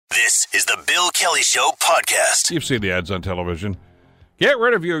This is the Bill Kelly Show podcast. You've seen the ads on television. Get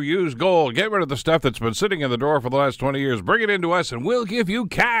rid of your used gold. Get rid of the stuff that's been sitting in the door for the last 20 years. Bring it into us, and we'll give you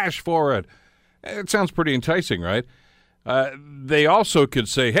cash for it. It sounds pretty enticing, right? They also could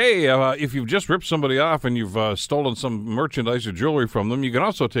say, hey, if you've just ripped somebody off and you've stolen some merchandise or jewelry from them, you can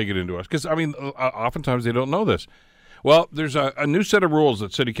also take it into us. Because, oftentimes they don't know this. Well, there's a new set of rules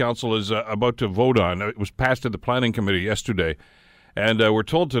that City Council is about to vote on. It was passed at the Planning Committee yesterday. And we're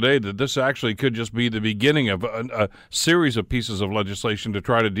told today that this actually could just be the beginning of a series of pieces of legislation to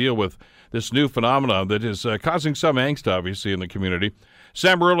try to deal with this new phenomenon that is causing some angst, obviously, in the community.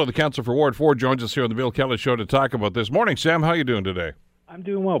 Sam Barillo, the Council for Ward 4, joins us here on the Bill Kelly Show to talk about this. Morning, Sam. How are you doing today? I'm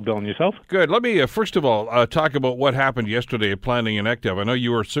doing well, Bill, and yourself? Good. Let me, first of all, talk about what happened yesterday at Planning and ECTEV. I know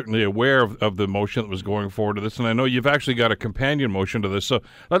you were certainly aware of the motion that was going forward to this, and I know you've actually got a companion motion to this. So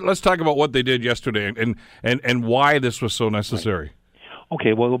let's talk about what they did yesterday and why this was so necessary. Right.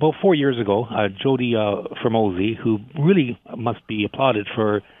 Okay, well, about 4 years ago, Jody Formosi, who really must be applauded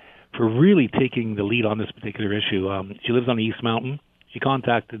for really taking the lead on this particular issue. She lives on the East Mountain. She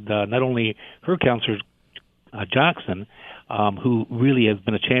contacted not only her councillor, Jackson, who really has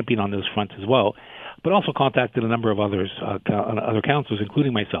been a champion on this front as well, but also contacted a number of others, other councillors,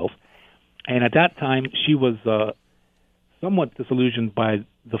 including myself. And at that time, she was somewhat disillusioned by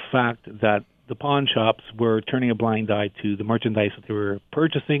the fact that the pawn shops were turning a blind eye to the merchandise that they were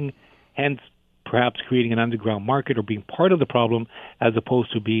purchasing, hence perhaps creating an underground market or being part of the problem as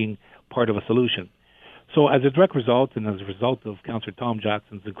opposed to being part of a solution. So as a direct result, and as a result of Councillor Tom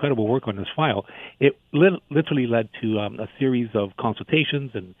Jackson's incredible work on this file, it literally led to a series of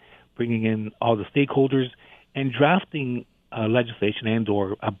consultations and bringing in all the stakeholders and drafting legislation and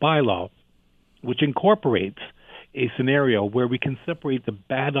or a bylaw which incorporates a scenario where we can separate the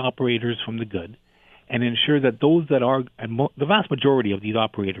bad operators from the good and ensure that those that are, and the vast majority of these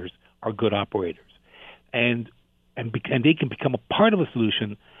operators are good operators. And they can become a part of a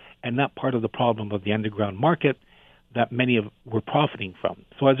solution and not part of the problem of the underground market that many were profiting from.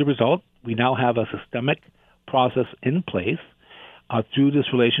 So as a result, we now have a systemic process in place through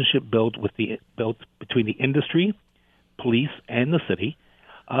this relationship built between the industry, police, and the city,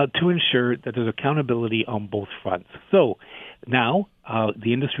 to ensure that there's accountability on both fronts. So now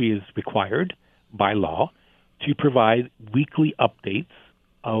the industry is required by law to provide weekly updates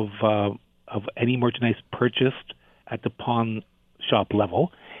of any merchandise purchased at the pawn shop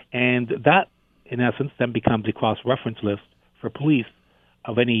level, and that, in essence, then becomes a cross-reference list for police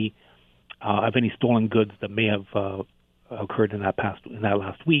of any stolen goods that may have occurred in that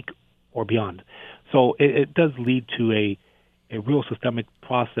last week or beyond. So it does lead to a real systemic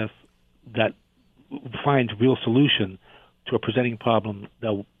process that finds real solution to a presenting problem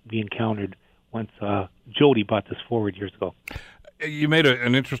that we encountered once Jody brought this forward years ago. You made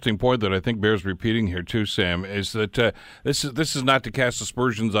an interesting point that I think bears repeating here too, Sam, is that this is not to cast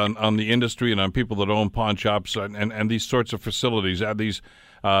aspersions on the industry and on people that own pawn shops and these sorts of facilities, these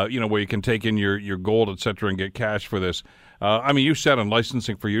where you can take in your gold, et cetera, and get cash for this. You sat on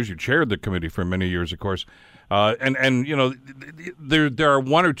licensing for years. You chaired the committee for many years, of course. There are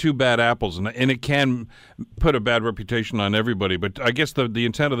one or two bad apples, and it can put a bad reputation on everybody. But I guess the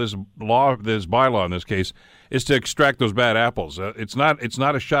intent of this bylaw in this case, is to extract those bad apples. It's not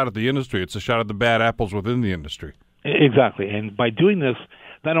a shot at the industry; it's a shot at the bad apples within the industry. Exactly, and by doing this,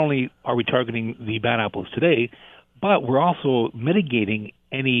 not only are we targeting the bad apples today, but we're also mitigating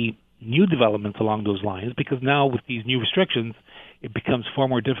any new developments along those lines. Because now, with these new restrictions, it becomes far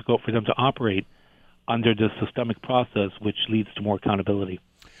more difficult for them to operate under this systemic process, which leads to more accountability.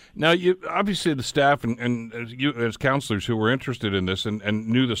 Now, you obviously the staff and you as councillors who were interested in this and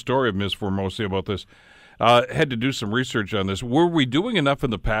knew the story of Ms. Formosi about this had to do some research on this. Were we doing enough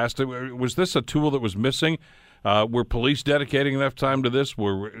in the past? Was this a tool that was missing? Were police dedicating enough time to this?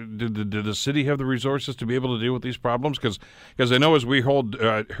 Did the city have the resources to be able to deal with these problems? Because I know as we heard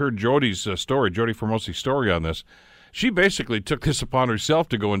Jody Formosi's story on this, she basically took this upon herself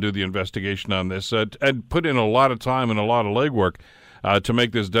to go and do the investigation on this and put in a lot of time and a lot of legwork to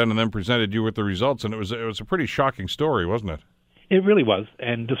make this done, and then presented you with the results. And it was a pretty shocking story, wasn't it? It really was,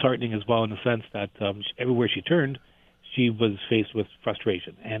 and disheartening as well in the sense that everywhere she turned, she was faced with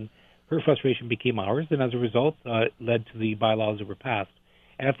frustration. And her frustration became ours, and as a result, led to the bylaws that were passed.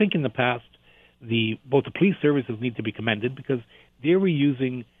 And I think in the past, both the police services need to be commended because they were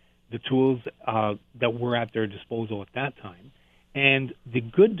using the tools that were at their disposal at that time. And the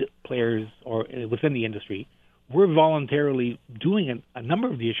good players or within the industry were voluntarily doing a number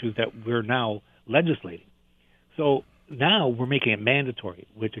of the issues that we're now legislating. So now we're making it mandatory,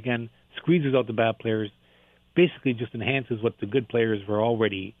 which again squeezes out the bad players, basically just enhances what the good players were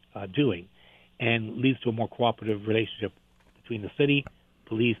already doing and leads to a more cooperative relationship between the city,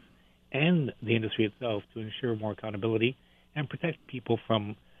 police, and the industry itself to ensure more accountability and protect people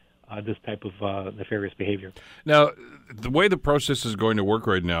from this type of nefarious behavior. Now, the way the process is going to work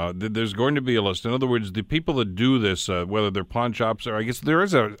right now, there's going to be a list. In other words, the people that do this, whether they're pawn shops or I guess there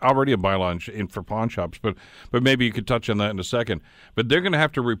is already a bylaw in for pawn shops, but maybe you could touch on that in a second. But they're going to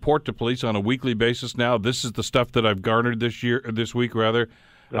have to report to police on a weekly basis now. This is the stuff that I've garnered this week. And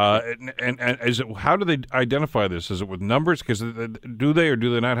is it, how do they identify this? Is it with numbers? Because do they or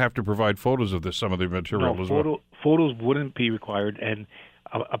do they not have to provide photos of this, some of the material as well? Photos wouldn't be required, and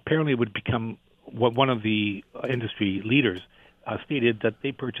apparently it would become what one of the industry leaders stated that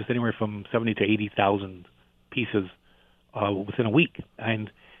they purchase anywhere from 70 to 80,000 pieces within a week, and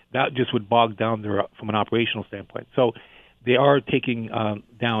that just would bog down their from an operational standpoint. So they are taking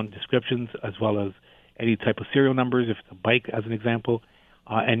down descriptions as well as any type of serial numbers, if it's a bike, as an example,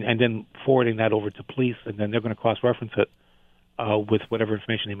 and then forwarding that over to police, and then they're going to cross-reference it with whatever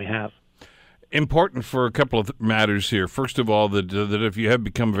information they may have. Important for a couple of matters here. First of all, that if you have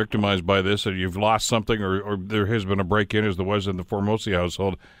become victimized by this, or you've lost something, or there has been a break-in, as there was in the Formosi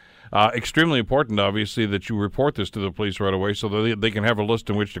household, extremely important, obviously, that you report this to the police right away so that they can have a list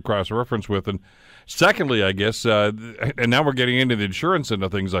in which to cross-reference with. And secondly, I guess, and now we're getting into the insurance end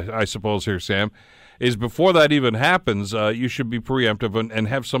of things, I suppose here, Sam, is before that even happens, you should be preemptive and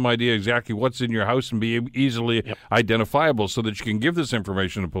have some idea exactly what's in your house and be easily identifiable so that you can give this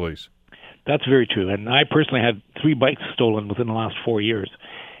information to police. That's very true. And I personally had 3 bikes stolen within the last 4 years.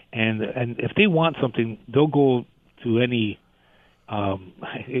 And if they want something, they'll go to any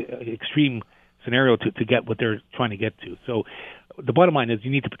extreme scenario to get what they're trying to get to. So the bottom line is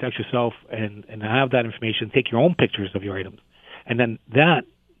you need to protect yourself and have that information, take your own pictures of your items. And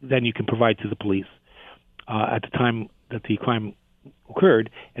then you can provide to the police at the time that the crime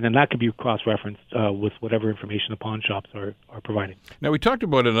occurred, and then that could be cross-referenced with whatever information the pawn shops are providing. Now, we talked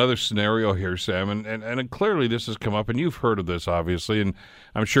about another scenario here, Sam, and clearly this has come up, and you've heard of this, obviously, and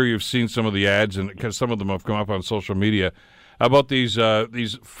I'm sure you've seen some of the ads, and because some of them have come up on social media, about these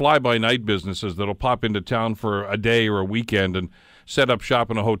fly-by-night businesses that'll pop into town for a day or a weekend and set up shop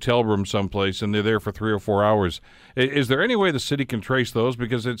in a hotel room someplace, and they're there for 3 or 4 hours. Is there any way the city can trace those?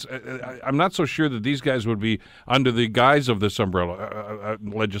 Because I'm not so sure that these guys would be under the guise of this umbrella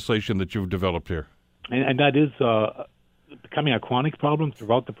legislation that you've developed here. And that is becoming a chronic problem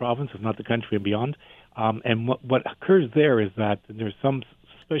throughout the province, if not the country and beyond. And what occurs there is that there's some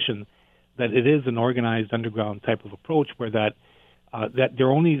suspicion that it is an organized underground type of approach where that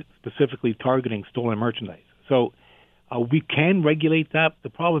they're only specifically targeting stolen merchandise. So we can regulate that. The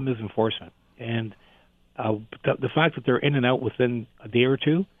problem is enforcement. And the fact that they're in and out within a day or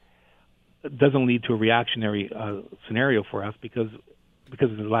two doesn't lead to a reactionary scenario for us because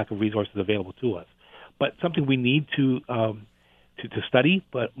of the lack of resources available to us. But something we need to study,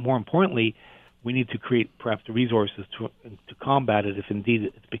 but more importantly, we need to create perhaps the resources to combat it if indeed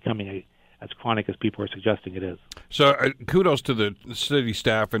it's becoming as chronic as people are suggesting it is. So kudos to the city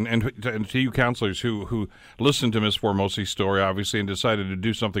staff and to you councillors who listened to Ms. Formosi's story, obviously, and decided to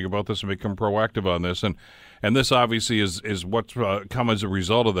do something about this and become proactive on this. And this obviously is what's come as a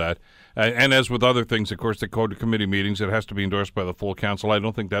result of that. And as with other things, of course, the code committee meetings, it has to be endorsed by the full council. I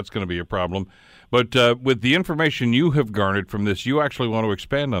don't think that's going to be a problem. But with the information you have garnered from this, you actually want to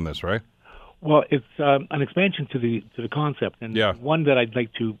expand on this, right? Well, it's an expansion to the concept, and one that I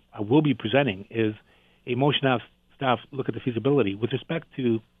will be presenting is a motion to have staff look at the feasibility with respect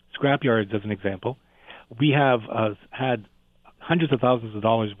to scrapyards. As an example, we have had hundreds of thousands of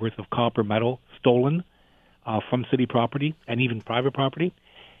dollars worth of copper metal stolen from city property and even private property,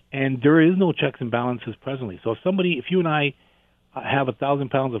 and there is no checks and balances presently. So if you and I have 1,000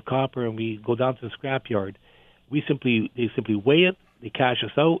 pounds of copper and we go down to the scrapyard, they simply weigh it, they cash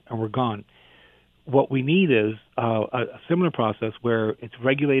us out, and we're gone. What we need is a similar process where it's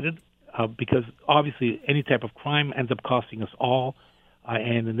regulated because obviously any type of crime ends up costing us all.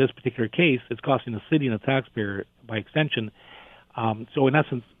 And in this particular case, it's costing the city and the taxpayer by extension. So in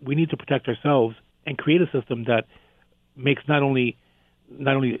essence, we need to protect ourselves and create a system that makes not only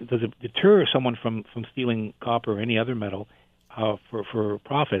does it deter someone from stealing copper or any other metal for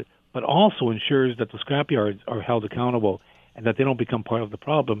profit, but also ensures that the scrapyards are held accountable and that they don't become part of the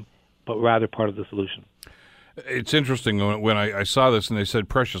problem, but rather part of the solution. It's interesting when I saw this and they said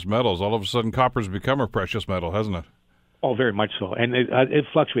precious metals. All of a sudden, copper's become a precious metal, hasn't it? Oh, very much so, and it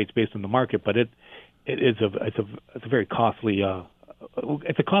fluctuates based on the market. But it's a very costly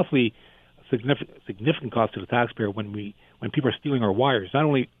significant cost to the taxpayer when people are stealing our wires. Not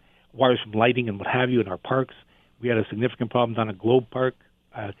only wires from lighting and what have you in our parks, We had a significant problem down at Globe Park.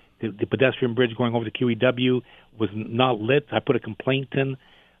 The pedestrian bridge going over the QEW was not lit. I put a complaint in.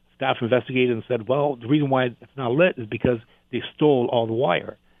 Staff investigated and said, well, the reason why it's not lit is because they stole all the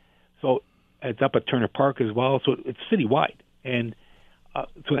wire. So it's up at Turner Park as well. So it's citywide. And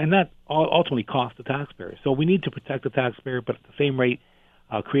that ultimately costs the taxpayer. So we need to protect the taxpayer, but at the same rate,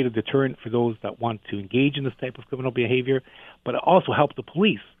 create a deterrent for those that want to engage in this type of criminal behavior, but also help the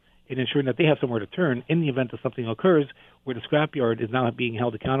police in ensuring that they have somewhere to turn in the event that something occurs where the scrapyard is now being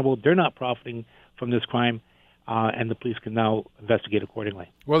held accountable. They're not profiting from this crime, and the police can now investigate accordingly.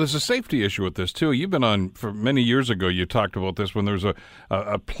 Well, there's a safety issue with this, too. You've been on for many years ago. You talked about this when there was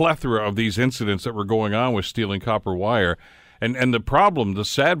a plethora of these incidents that were going on with stealing copper wire. And the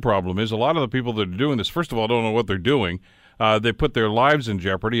sad problem is a lot of the people that are doing this, first of all, don't know what they're doing. They put their lives in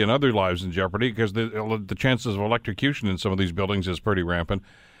jeopardy and other lives in jeopardy because the chances of electrocution in some of these buildings is pretty rampant.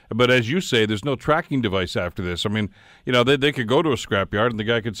 But as you say, there's no tracking device after this. I mean, they could go to a scrapyard and the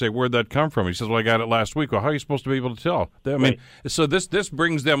guy could say, where'd that come from? He says, well, I got it last week. Well, how are you supposed to be able to tell? I mean, so this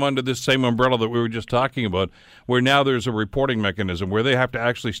brings them under this same umbrella that we were just talking about, where now there's a reporting mechanism where they have to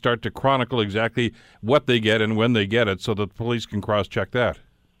actually start to chronicle exactly what they get and when they get it so that the police can cross-check that.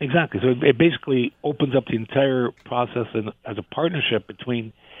 Exactly. So it basically opens up the entire process as a partnership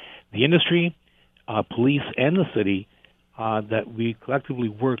between the industry, police, and the city, that we collectively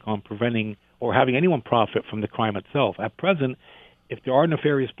work on preventing or having anyone profit from the crime itself. At present, if there are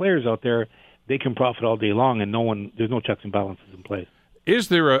nefarious players out there, they can profit all day long, and there's no checks and balances in place. Is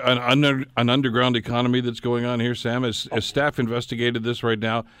there an underground economy that's going on here, Sam? Has staff investigated this right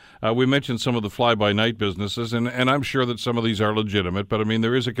now? We mentioned some of the fly-by-night businesses, and I'm sure that some of these are legitimate, but, I mean,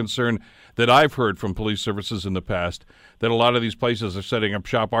 there is a concern that I've heard from police services in the past that a lot of these places are setting up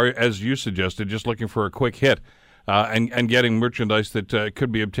shop, are, as you suggested, just looking for a quick hit and getting merchandise that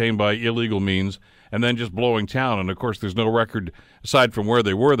could be obtained by illegal means and then just blowing town. And, of course, there's no record, aside from where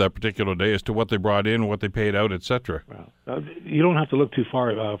they were that particular day, as to what they brought in, what they paid out, etc. Well, you don't have to look too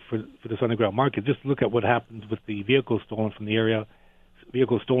far for this underground market. Just look at what happens with the vehicles stolen from the area,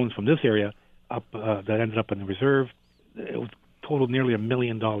 vehicles stolen from this area up that ended up in the reserve. It was totaled nearly $1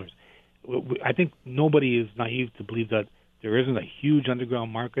 million. I think nobody is naive to believe that there isn't a huge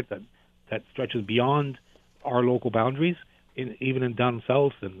underground market that stretches beyond our local boundaries, even in down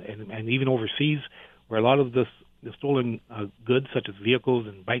south and even overseas, where a lot of the stolen goods, such as vehicles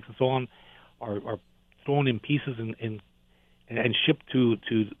and bikes and so on, are thrown in pieces and shipped to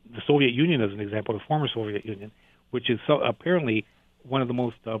the Soviet Union, as an example, the former Soviet Union, which is apparently one of the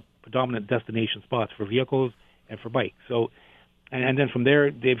most predominant destination spots for vehicles and for bikes. So, and then from there,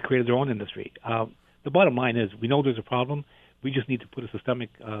 they've created their own industry. The bottom line is, we know there's a problem. We just need to put a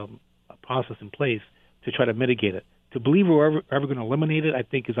systemic process in place to try to mitigate it. To believe we're ever going to eliminate it, I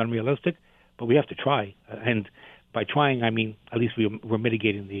think, is unrealistic, but we have to try. And by trying, I mean, at least we're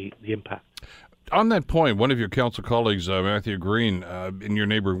mitigating the impact. On that point, one of your council colleagues, Matthew Green, in your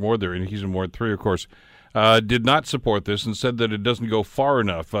neighboring ward there, and he's in Ward 3, of course, did not support this and said that it doesn't go far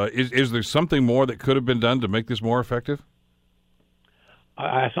enough. Is there something more that could have been done to make this more effective?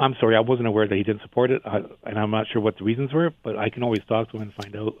 I'm sorry, I wasn't aware that he didn't support it, and I'm not sure what the reasons were, but I can always talk to him and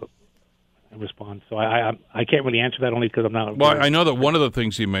find out and respond. So I can't really answer that, only because I'm not. Well, I know that one of the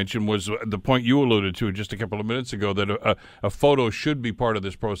things he mentioned was the point you alluded to just a couple of minutes ago, that a photo should be part of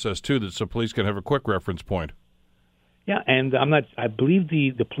this process too, that so police can have a quick reference point. Yeah, and I believe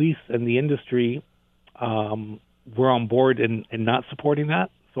the police and the industry were on board in not supporting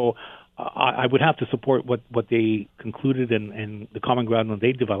that. So I would have to support what they concluded and the common ground that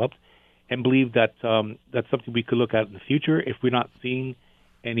they developed, and believe that that's something we could look at in the future if we're not seeing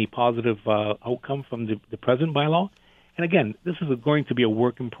any positive outcome from the present bylaw. And again, this is going to be a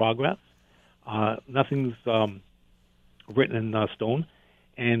work in progress. Nothing's written in stone.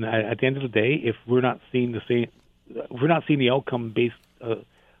 And at the end of the day, if we're not seeing the outcome-based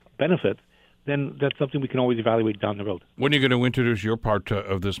benefit, then that's something we can always evaluate down the road. When are you going to introduce your part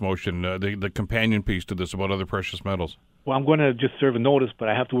of this motion, the companion piece to this about other precious metals? Well, I'm going to just serve a notice, but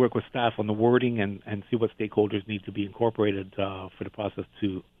I have to work with staff on the wording and see what stakeholders need to be incorporated for the process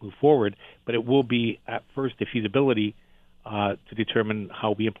to move forward. But it will be, at first, a feasibility to determine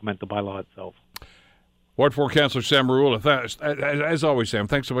how we implement the bylaw itself. Ward 4 Councillor Sam Merulla, as always, Sam,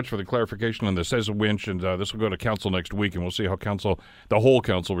 thanks so much for the clarification on this. As a winch, and this will go to council next week, and we'll see how the whole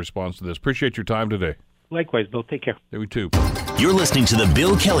council responds to this. Appreciate your time today. Likewise, Bill. Take care. We too. You're listening to The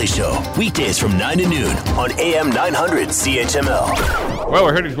Bill Kelly Show, weekdays from 9 to noon on AM 900 CHML. Well,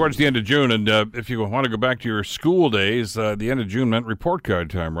 we're heading towards the end of June, and if you want to go back to your school days, the end of June meant report card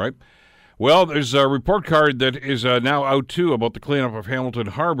time, right? Well, there's a report card that is now out, too, about the cleanup of Hamilton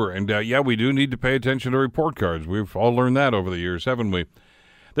Harbor. And, we do need to pay attention to report cards. We've all learned that over the years, haven't we?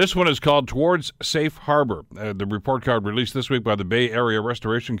 This one is called Towards Safe Harbor. The report card released this week by the Bay Area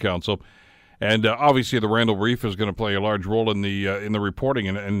Restoration Council. And obviously the Randall Reef is going to play a large role in the reporting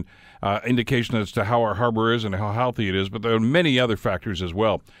and indication as to how our harbor is and how healthy it is. But there are many other factors as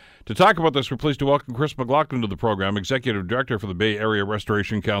well. To talk about this, we're pleased to welcome Chris McLaughlin to the program, Executive Director for the Bay Area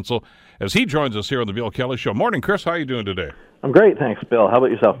Restoration Council, as he joins us here on the Bill Kelly Show. Morning, Chris. How are you doing today? I'm great, thanks, Bill. How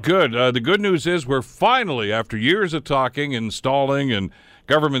about yourself? Good. The good news is we're finally, after years of talking and stalling and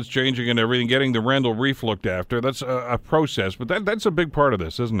governments changing and everything, getting the Randall Reef looked after. That's a process, but that's a big part of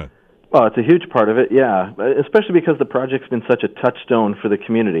this, isn't it? Well, it's a huge part of it, yeah, especially because the project's been such a touchstone for the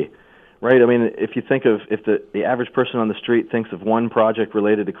community. Right, I mean, if you think of if the average person on the street thinks of one project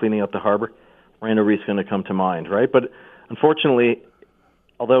related to cleaning up the harbor, Randall Reef's going to come to mind, right? But unfortunately,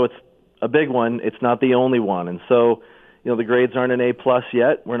 although it's a big one, it's not the only one, and so the grades aren't an A+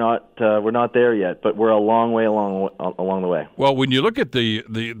 yet. We're not there yet, but we're a long way along the way. Well, when you look at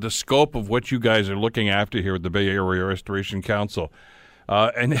the scope of what you guys are looking after here at the Bay Area Restoration Council,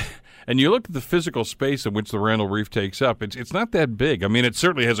 and you look at the physical space in which the Randall Reef takes up, it's not that big. I mean, it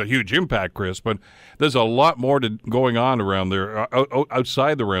certainly has a huge impact, Chris, but there's a lot more going on around there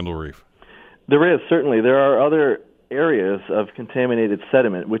outside the Randall Reef. There is, certainly. There are other areas of contaminated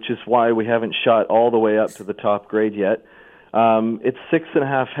sediment, which is why we haven't shot all the way up to the top grade yet. It's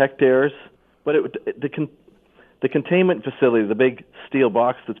 6.5 hectares, but the containment facility, the big steel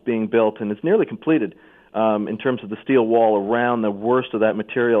box that's being built, and it's nearly completed, in terms of the steel wall around the worst of that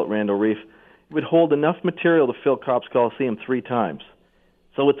material at Randall Reef, it would hold enough material to fill Copps Coliseum 3 times.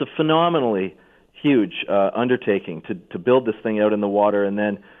 So it's a phenomenally huge undertaking to build this thing out in the water. And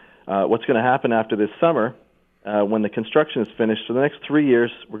then what's going to happen after this summer, when the construction is finished, for the next 3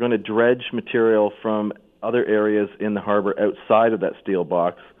 years, we're going to dredge material from other areas in the harbor outside of that steel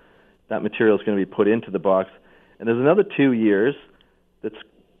box. That material is going to be put into the box. And there's another 2 years that's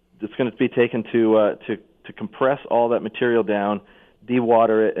going to be taken to compress all that material down,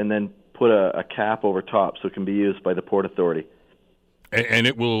 dewater it, and then put a cap over top so it can be used by the Port Authority. And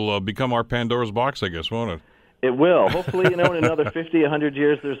it will become our Pandora's box, I guess, won't it? It will. Hopefully, in another 50, 100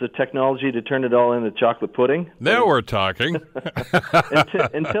 years, there's the technology to turn it all into chocolate pudding. Now we're talking.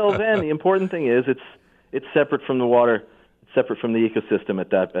 Until then, the important thing is it's separate from the water, separate from the ecosystem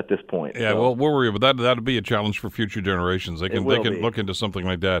at this point. Yeah, so. well, we'll worry, but that'll be a challenge for future generations. They can look into something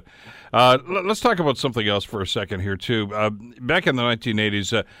like that. Let's talk about something else for a second here too. Back in the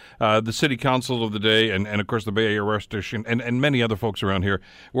 1980s, the city council of the day, and of course the Bay Area Restoration, and many other folks around here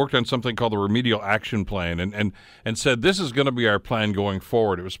worked on something called the Remedial Action Plan, and said this is going to be our plan going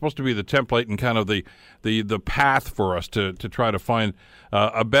forward. It was supposed to be the template and kind of the path for us to try to find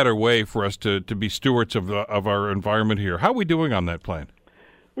a better way for us to be stewards of our environment here. How are we doing on that plan?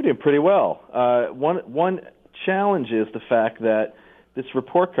 We're doing pretty well. One challenge is the fact that this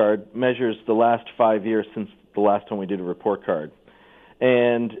report card measures the last 5 years since the last time we did a report card.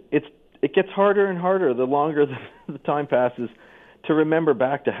 And it gets harder and harder the longer the time passes to remember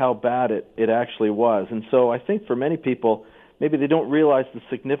back to how bad it actually was. And so I think for many people, maybe they don't realize the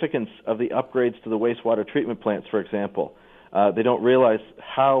significance of the upgrades to the wastewater treatment plants, for example. They don't realize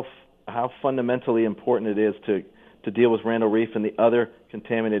how fundamentally important it is to deal with Randall Reef and the other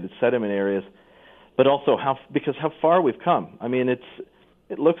contaminated sediment areas, but also how far we've come. I mean,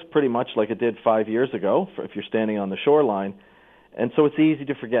 it looks pretty much like it did 5 years ago if you're standing on the shoreline, and so it's easy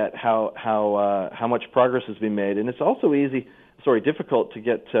to forget how much progress has been made, and it's also difficult to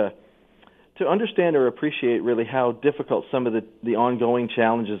get to understand or appreciate really how difficult some of the ongoing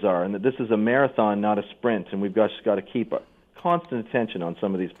challenges are, and that this is a marathon, not a sprint, and we've just got to keep constant attention on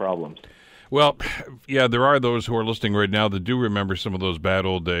some of these problems. Well, yeah, there are those who are listening right now that do remember some of those bad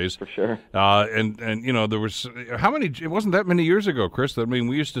old days. For sure. And there was it wasn't that many years ago, Chris. I mean,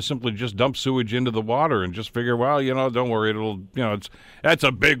 we used to simply just dump sewage into the water and just figure, well, don't worry, that's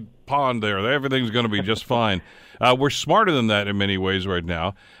a big pond there. Everything's going to be just fine. We're smarter than that in many ways right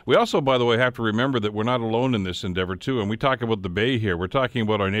now. We also, by the way, have to remember that we're not alone in this endeavor, too. And we talk about the Bay here. We're talking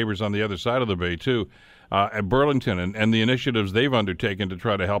about our neighbors on the other side of the Bay, too. At Burlington and the initiatives they've undertaken to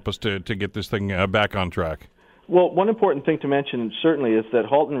try to help us to get this thing back on track. Well, one important thing to mention certainly is that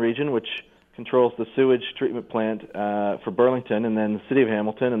Halton Region, which controls the sewage treatment plant for Burlington, and then the City of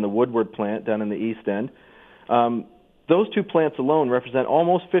Hamilton and the Woodward plant down in the East End, those two plants alone represent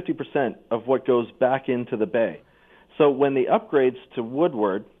almost 50% of what goes back into the Bay. So when the upgrades to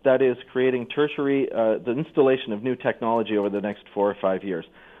Woodward, that is creating tertiary, the installation of new technology over the next 4 or 5 years,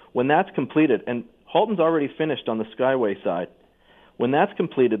 when that's completed, and Halton's already finished on the Skyway side. When that's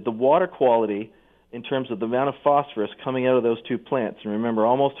completed, the water quality in terms of the amount of phosphorus coming out of those two plants, and remember,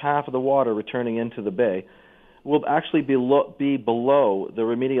 almost half of the water returning into the bay, will actually be below the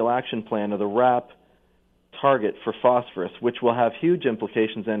remedial action plan or the RAP target for phosphorus, which will have huge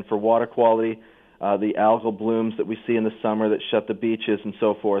implications then for water quality, the algal blooms that we see in the summer that shut the beaches and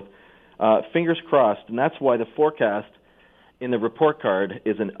so forth. Fingers crossed, and that's why the forecast in the report card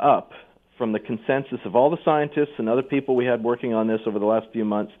is an up from the consensus of all the scientists and other people we had working on this over the last few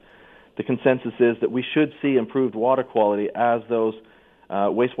months. The consensus is that we should see improved water quality as those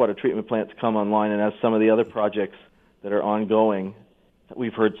wastewater treatment plants come online and as some of the other projects that are ongoing that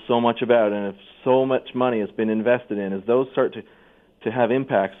we've heard so much about and if so much money has been invested in, as those start to have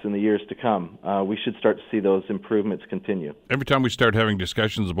impacts in the years to come, we should start to see those improvements continue. Every time we start having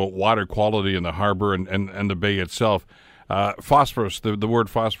discussions about water quality in the harbor and the bay itself, phosphorus, the word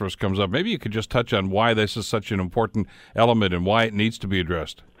phosphorus comes up. Maybe you could just touch on why this is such an important element and why it needs to be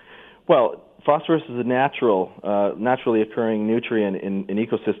addressed. Well, phosphorus is a naturally occurring nutrient in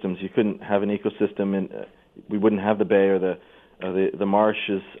ecosystems. You couldn't have an ecosystem, we wouldn't have the bay or the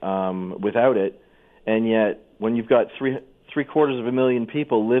marshes without it. And yet, when you've got 750,000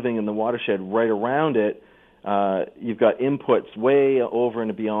 people living in the watershed right around it, you've got inputs way over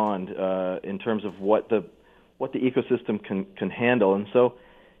and beyond in terms of what the ecosystem can handle. And so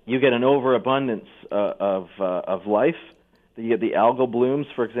you get an overabundance of life. You get the algal blooms,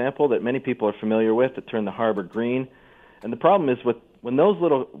 for example, that many people are familiar with that turn the harbor green. And the problem is when those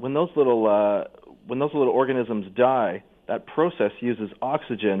little organisms die, that process uses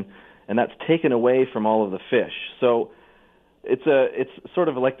oxygen, and that's taken away from all of the fish. So it's sort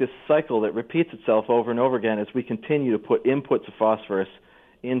of like this cycle that repeats itself over and over again as we continue to put inputs of phosphorus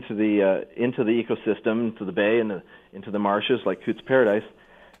into the ecosystem, into the bay, and into the marshes like Cootes Paradise.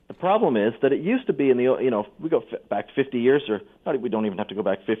 The problem is that it used to be we go back 50 years, or we don't even have to go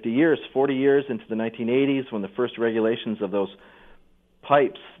back 50 years, 40 years into the 1980s when the first regulations of those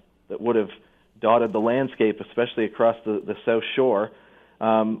pipes that would have dotted the landscape, especially across the South Shore,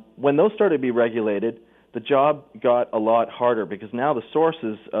 when those started to be regulated, the job got a lot harder because now the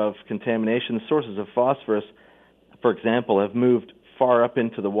sources of contamination, the sources of phosphorus, for example, have moved far up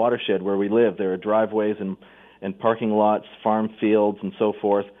into the watershed where we live. There are driveways and parking lots, farm fields, and so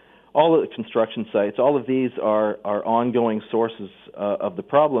forth. All of the construction sites, all of these are ongoing sources of the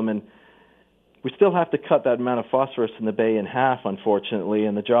problem, and we still have to cut that amount of phosphorus in the bay in half, unfortunately,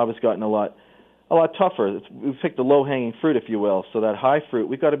 and the job has gotten a lot tougher. We've picked the low-hanging fruit, if you will, so that high fruit,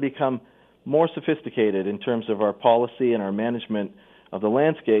 we've got to become more sophisticated in terms of our policy and our management of the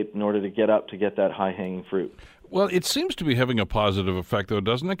landscape in order to get that high-hanging fruit. Well, it seems to be having a positive effect, though,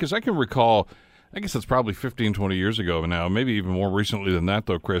 doesn't it? Because I can recall, I guess it's probably 15, 20 years ago now, maybe even more recently than that,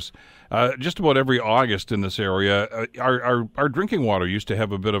 though, Chris. Just about every August in this area, our drinking water used to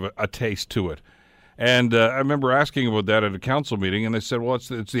have a bit of a taste to it. And I remember asking about that at a council meeting, and they said, well,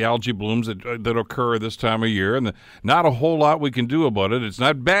 it's the algae blooms that occur this time of year, and not a whole lot we can do about it. It's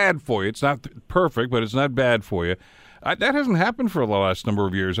not bad for you. It's not perfect, but it's not bad for you. That hasn't happened for the last number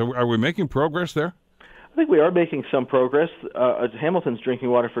of years. Are we making progress there? I think we are making some progress. Hamilton's drinking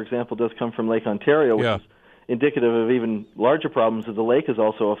water, for example, does come from Lake Ontario, which is indicative of even larger problems as the lake is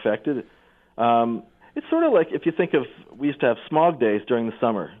also affected. It's sort of like if you think of, we used to have smog days during the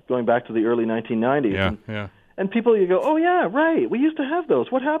summer, going back to the early 1990s. And people, you go, oh, yeah, right, we used to have those.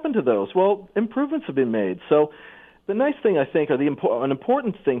 What happened to those? Well, improvements have been made. So the nice thing, I think, or an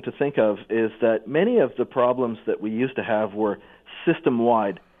important thing to think of is that many of the problems that we used to have were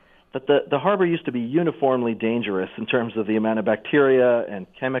system-wide. That the harbor used to be uniformly dangerous in terms of the amount of bacteria and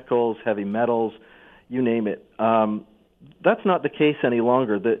chemicals, heavy metals, you name it. That's not the case any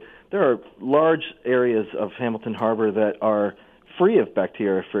longer. There are large areas of Hamilton Harbor that are free of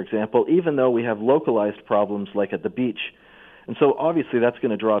bacteria, for example, even though we have localized problems like at the beach. And so obviously that's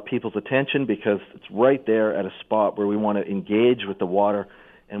going to draw people's attention because it's right there at a spot where we want to engage with the water,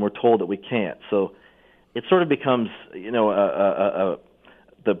 and we're told that we can't. So it sort of becomes,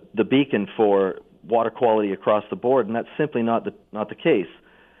 the beacon for water quality across the board, and that's simply not the case.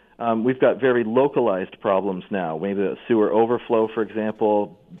 We've got very localized problems now. Maybe a sewer overflow, for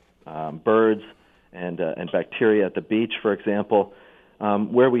example, birds and bacteria at the beach, for example.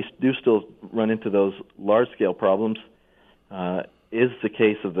 Where we do still run into those large-scale problems is the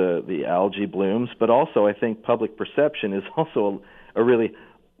case of the algae blooms, but also I think public perception is also a really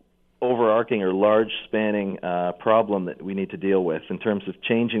overarching or large-spanning problem that we need to deal with in terms of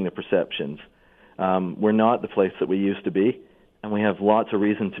changing the perceptions. We're not the place that we used to be, and we have lots of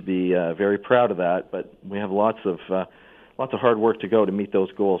reason to be very proud of that, but we have lots of lots of hard work to go to meet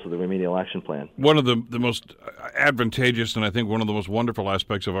those goals of the remedial action plan. One of the most advantageous and I think one of the most wonderful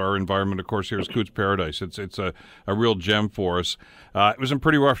aspects of our environment, of course, here is Cootes Paradise. It's a real gem for us. It was in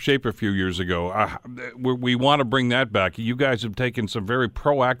pretty rough shape a few years ago. We want to bring that back. You guys have taken some very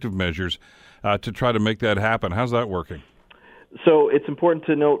proactive measures to try to make that happen. How's that working? So it's important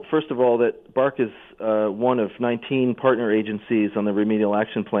to note, first of all, that BARC is one of 19 partner agencies on the remedial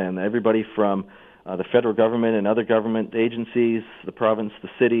action plan. Everybody from the federal government and other government agencies, the province, the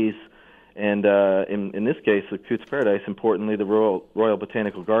cities, and in this case, the Cootes Paradise, importantly, the Royal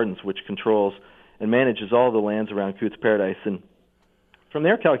Botanical Gardens, which controls and manages all the lands around Cootes Paradise. And from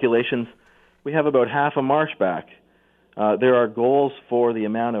their calculations, we have about half a marsh back. There are goals for the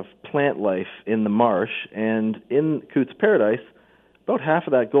amount of plant life in the marsh, and in Cootes Paradise, about half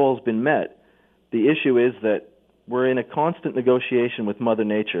of that goal has been met. The issue is that we're in a constant negotiation with Mother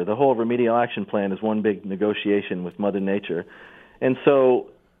Nature. The whole remedial action plan is one big negotiation with Mother Nature. And so,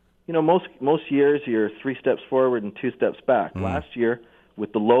 most years you're 3 steps forward and 2 steps back. Last year,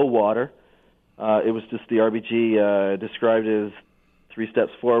 with the low water, it was just the RBG described as 3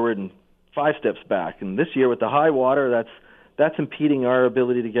 steps forward and 5 steps back. And this year with the high water, that's impeding our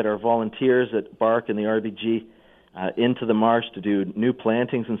ability to get our volunteers at BARC and the RBG into the marsh to do new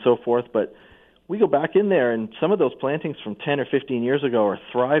plantings and so forth. But we go back in there, and some of those plantings from 10 or 15 years ago are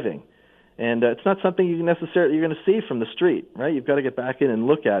thriving. And it's not something you're going to see from the street, right? You've got to get back in and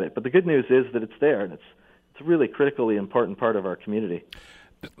look at it. But the good news is that it's there, and it's a really critically important part of our community.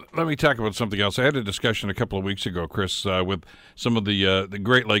 Let me talk about something else. I had a discussion a couple of weeks ago, Chris, with some of the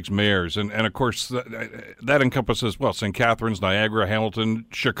Great Lakes mayors, and of course that encompasses St. Catharines, Niagara, Hamilton,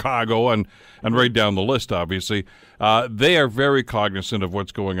 Chicago, and right down the list. Obviously, they are very cognizant of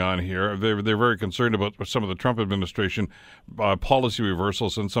what's going on here. They're very concerned about some of the Trump administration policy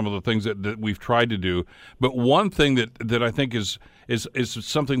reversals and some of the things that we've tried to do. But one thing that I think is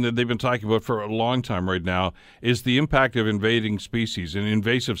something that they've been talking about for a long time right now is the impact of invading species and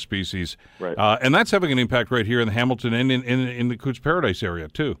invasive species. Right. And that's having an impact right here in Hamilton and in the Cootes Paradise area,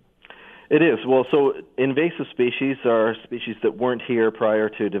 too. It is. Well, so invasive species are species that weren't here prior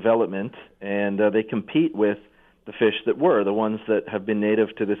to development, and they compete with the fish that were, the ones that have been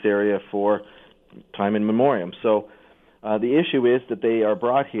native to this area for time in memoriam. So the issue is that they are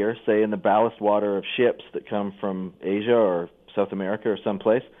brought here, say, in the ballast water of ships that come from Asia or South America or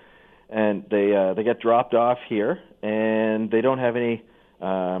someplace, and they get dropped off here, and they don't have any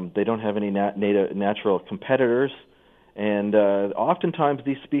natural competitors, and oftentimes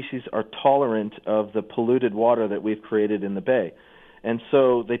these species are tolerant of the polluted water that we've created in the bay, and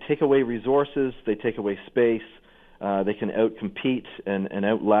so they take away resources, they take away space, they can outcompete and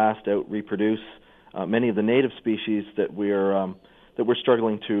outlast, out-reproduce many of the native species that we're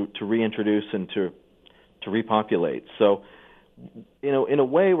struggling to reintroduce and to repopulate. So, in a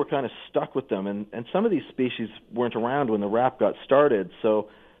way, we're kind of stuck with them, and some of these species weren't around when the RAP got started. So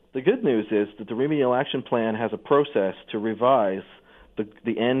the good news is that the Remedial Action Plan has a process to revise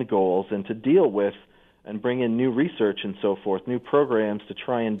the end goals and to deal with and bring in new research and so forth, new programs to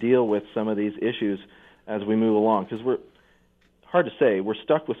try and deal with some of these issues as we move along. Because hard to say, we're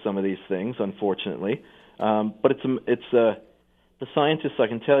stuck with some of these things, unfortunately. But the scientists, I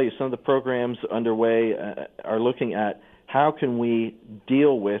can tell you, some of the programs underway are looking at how can we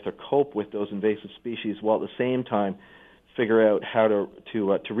deal with or cope with those invasive species while at the same time figure out how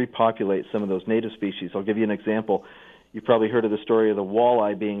to repopulate some of those native species. I'll give you an example. You've probably heard of the story of the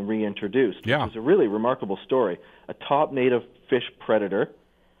walleye being reintroduced. Yeah. It's a really remarkable story. A top native fish predator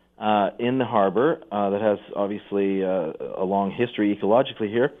in the harbor that has obviously a long history ecologically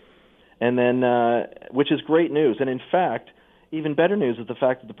here, and then which is great news. And in fact, even better news is the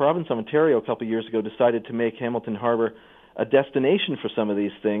fact that the province of Ontario a couple of years ago decided to make Hamilton Harbor a destination for some of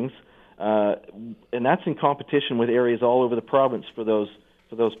these things, and that's in competition with areas all over the province for those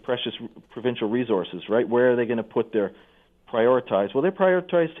precious provincial resources, right? Where are they going to put their prioritize? Well, they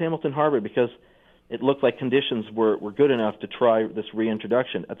prioritized Hamilton Harbor because it looked like conditions were good enough to try this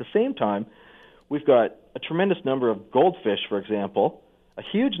reintroduction. At the same time, we've got a tremendous number of goldfish, for example, a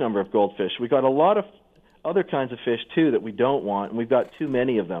huge number of goldfish. We've got a lot of other kinds of fish, too, that we don't want, and we've got too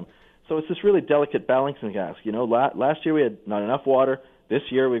many of them. So it's this really delicate balancing act. Last year we had not enough water. This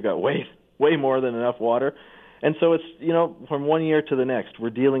year we've got way more than enough water. And so it's, from one year to the next, we're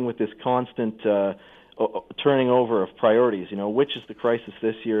dealing with this constant turning over of priorities. Which is the crisis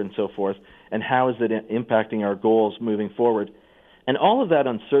this year and so forth, and how is it impacting our goals moving forward? And all of that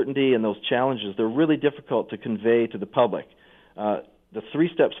uncertainty and those challenges, they're really difficult to convey to the public. The 3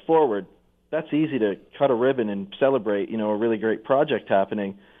 steps forward, that's easy to cut a ribbon and celebrate, a really great project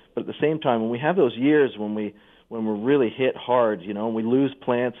happening. But at the same time, when we have those years when we when we're really hit hard, and we lose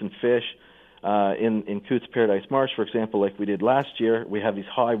plants and fish. In Cootes Paradise Marsh, for example, like we did last year, we have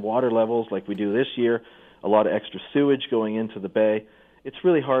these high water levels like we do this year, a lot of extra sewage going into the bay. It's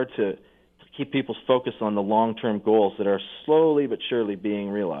really hard to keep people's focus on the long-term goals that are slowly but surely being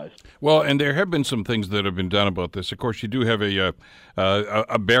realized. Well, and there have been some things that have been done about this. Of course, you do have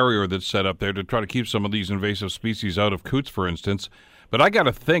a barrier that's set up there to try to keep some of these invasive species out of Cootes, for instance. But I got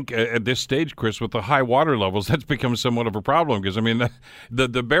to think at this stage, Chris, with the high water levels, that's become somewhat of a problem because, I mean,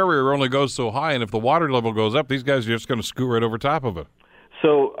 the barrier only goes so high, and if the water level goes up, these guys are just going to scoot right over top of it.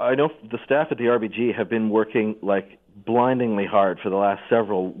 So I know the staff at the RBG have been working like blindingly hard for the last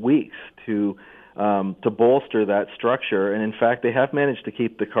several weeks to bolster that structure, and in fact, they have managed to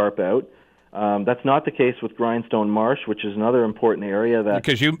keep the carp out. That's not the case with Grindstone Marsh, which is another important area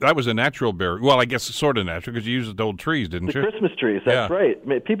because that was a natural barrier. Well, I guess sort of natural because you used the old trees, didn't you? The Christmas trees. That's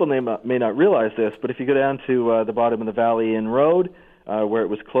right. People may not realize this, but if you go down to the bottom of the Valley Inn Road, where it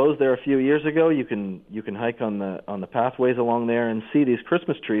was closed there a few years ago, you can hike on the pathways along there and see these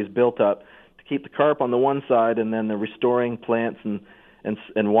Christmas trees built up to keep the carp on the one side, and then the restoring plants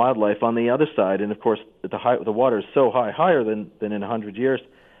and wildlife on the other side. And of course, the water is so higher than in 100 years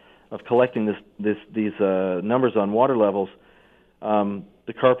of collecting these numbers on water levels.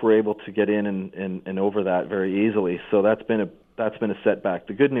 The carp were able to get in and over that very easily. So that's been a setback.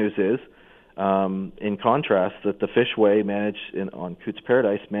 The good news is, in contrast, that the Fishway on Cootes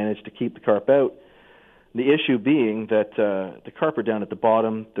Paradise managed to keep the carp out. The issue being that the carp are down at the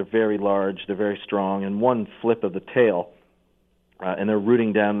bottom. They're very large. They're very strong. And one flip of the tail, and they're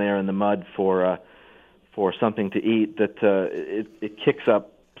rooting down there in the mud for something to eat. That it kicks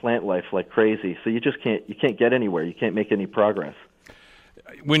up plant life like crazy. So you can't get anywhere. You can't make any progress.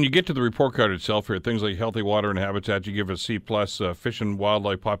 When you get to the report card itself here, things like healthy water and habitat, you give a C+, fish and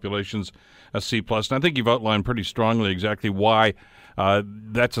wildlife populations a C+. And I think you've outlined pretty strongly exactly why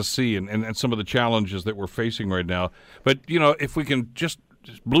that's a C and some of the challenges that we're facing right now. But, if we can just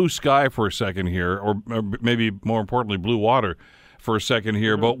blue sky for a second here, or maybe more importantly, blue water for a second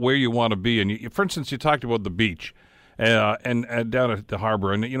here, about where you want to be. And, for instance, you talked about the beach. And down at the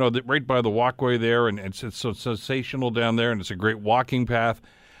harbor, and right by the walkway there, and it's so sensational down there, and it's a great walking path.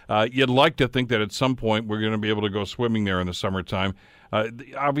 You'd like to think that at some point we're going to be able to go swimming there in the summertime.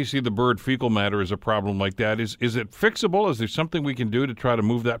 Obviously, the bird fecal matter is a problem like that. Is it fixable? Is there something we can do to try to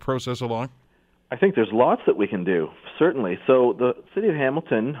move that process along? I think there's lots that we can do, certainly. So the City of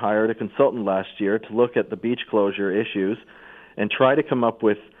Hamilton hired a consultant last year to look at the beach closure issues and try to come up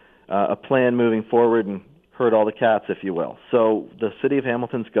with a plan moving forward and herd all the cats, if you will. So the City of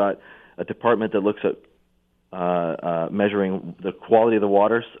Hamilton's got a department that looks at measuring the quality of the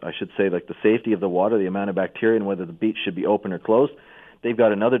waters, I should say, like the safety of the water, the amount of bacteria, and whether the beach should be open or closed. They've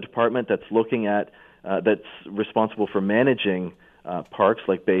got another department that's looking at, that's responsible for managing parks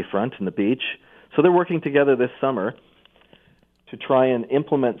like Bayfront and the beach. So they're working together this summer to try and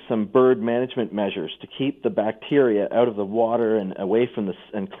implement some bird management measures to keep the bacteria out of the water and away from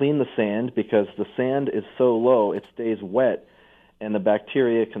and clean the sand, because the sand is so low it stays wet and the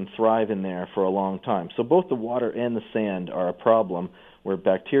bacteria can thrive in there for a long time. So both the water and the sand are a problem where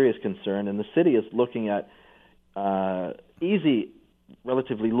bacteria is concerned, and the city is looking at easy,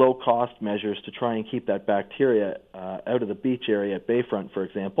 relatively low-cost measures to try and keep that bacteria out of the beach area at Bayfront, for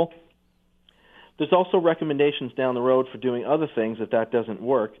example. There's also recommendations down the road for doing other things if that doesn't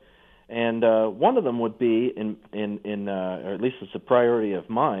work, and one of them would be, or at least it's a priority of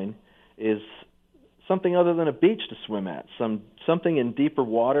mine, is something other than a beach to swim at, something in deeper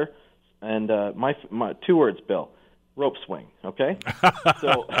water, and my 2 words, Bill, rope swing. Okay,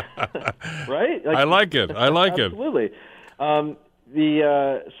 so right? I like it. Absolutely.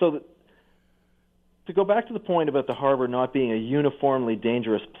 To go back to the point about the harbor not being a uniformly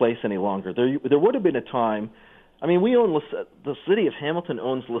dangerous place any longer, there would have been a time. I mean, the city of Hamilton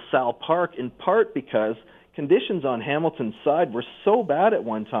owns LaSalle Park in part because conditions on Hamilton's side were so bad at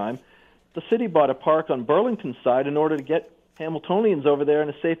one time. The city bought a park on Burlington's side in order to get Hamiltonians over there in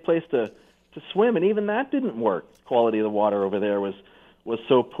a safe place to swim, and even that didn't work. Quality of the water over there was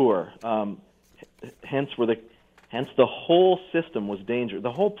so poor. Hence the whole system was dangerous.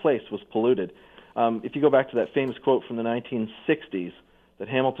 The whole place was polluted. If you go back to that famous quote from the 1960s, that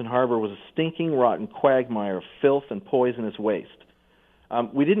Hamilton Harbor was a stinking, rotten quagmire of filth and poisonous waste.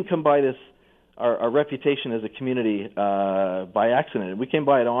 We didn't come by our reputation as a community by accident. We came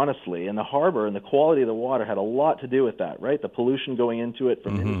by it honestly, and the harbor and the quality of the water had a lot to do with that, right? The pollution going into it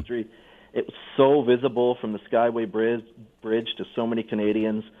from industry. It was so visible from the Skyway Bridge to so many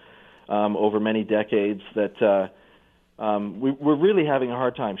Canadians over many decades that we're really having a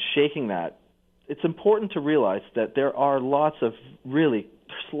hard time shaking that it's important to realize that there's lots of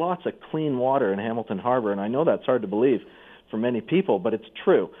clean water in Hamilton Harbor, and I know that's hard to believe for many people, but it's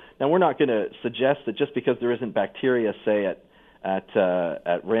true. Now, we're not going to suggest that just because there isn't bacteria, say, at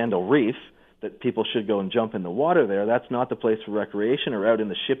Randall Reef, that people should go and jump in the water there. That's not the place for recreation, or out in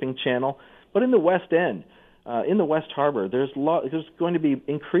the shipping channel. But in the West End, in the West Harbor, there's going to be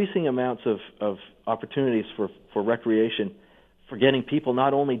increasing amounts of opportunities for recreation, for getting people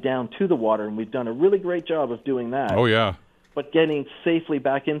not only down to the water, and we've done a really great job of doing that. Oh, yeah. But getting safely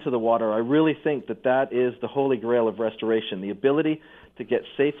back into the water. I really think that is the holy grail of restoration, the ability to get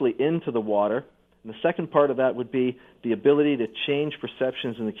safely into the water. And the second part of that would be the ability to change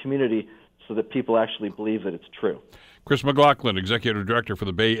perceptions in the community so that people actually believe that it's true. Chris McLaughlin, Executive Director for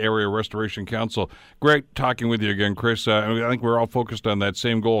the Bay Area Restoration Council. Great talking with you again, Chris. I think we're all focused on that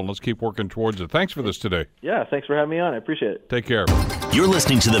same goal, and let's keep working towards it. Thanks for this today. Yeah, thanks for having me on. I appreciate it. Take care. You're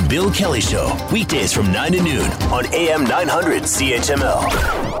listening to The Bill Kelly Show, weekdays from 9 to noon on AM 900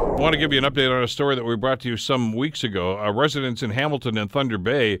 CHML. I want to give you an update on a story that we brought to you some weeks ago. Residents in Hamilton and Thunder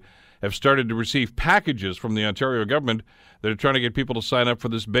Bay have started to receive packages from the Ontario government that are trying to get people to sign up for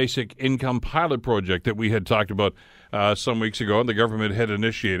this basic income pilot project that we had talked about some weeks ago, and the government had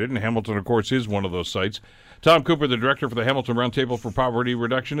initiated, and Hamilton, of course, is one of those sites. Tom Cooper, the director for the Hamilton Roundtable for Poverty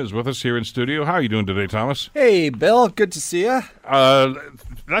Reduction, is with us here in studio. How are you doing today, Thomas? Hey, Bill. Good to see you.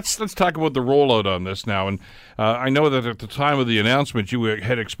 Let's talk about the rollout on this now. And I know that at the time of the announcement, you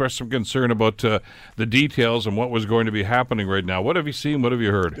had expressed some concern about the details and what was going to be happening right now. What have you seen? What have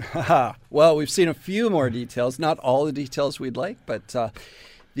you heard? Well, we've seen a few more details. Not all the details we'd like, but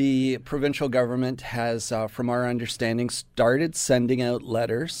the provincial government has, from our understanding, started sending out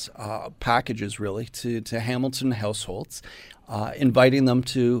letters, packages really, to Hamilton households, inviting them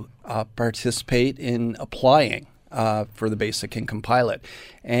to participate in applying for the basic income pilot.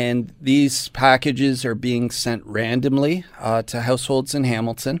 And these packages are being sent randomly to households in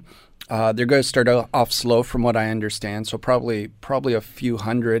Hamilton. They're going to start off slow, from what I understand. So probably a few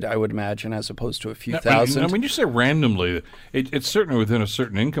hundred, I would imagine, as opposed to a few thousand. When you say randomly, it's certainly within a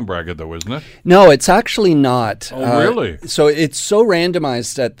certain income bracket, though, isn't it? No, it's actually not. Oh, really? So it's so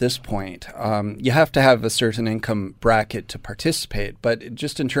randomized at this point. You have to have a certain income bracket to participate. But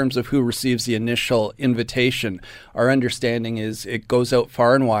just in terms of who receives the initial invitation, our understanding is it goes out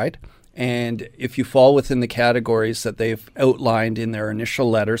far and wide. And if you fall within the categories that they've outlined in their initial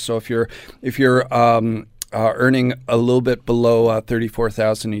letter, so if you're earning a little bit below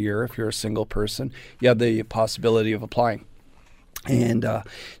 $34,000 a year, if you're a single person, you have the possibility of applying. And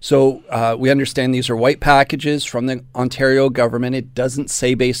so we understand these are white packages from the Ontario government. It doesn't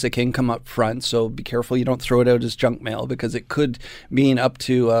say basic income up front, so be careful you don't throw it out as junk mail, because it could mean up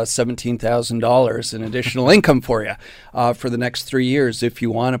to $17,000 in additional income for you for the next 3 years if you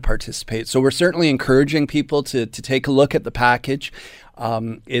want to participate. So we're certainly encouraging people to take a look at the package.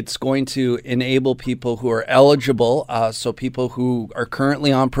 It's going to enable people who are eligible, so people who are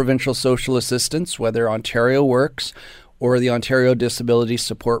currently on provincial social assistance, whether Ontario Works or the Ontario Disability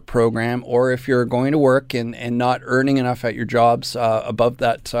Support Program, or if you're going to work and not earning enough at your jobs above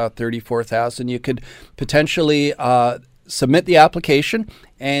that $34,000, you could potentially submit the application,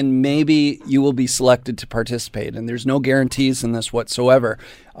 and maybe you will be selected to participate. And there's no guarantees in this whatsoever.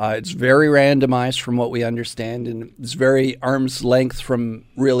 It's very randomized from what we understand, and it's very arm's length from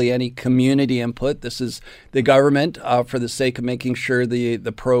really any community input. This is the government, for the sake of making sure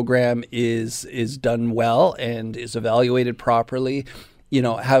the program is done well and is evaluated properly,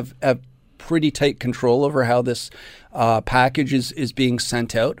 have pretty tight control over how this package is being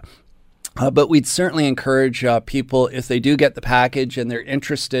sent out. But we'd certainly encourage people, if they do get the package and they're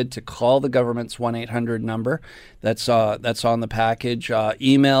interested, to call the government's 1-800 number that's on the package.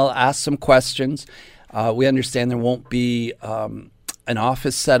 Email, ask some questions. We understand there won't be an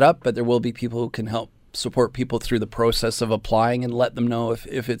office set up, but there will be people who can help support people through the process of applying and let them know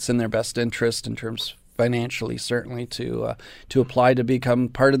if it's in their best interest in terms financially, certainly, to apply to become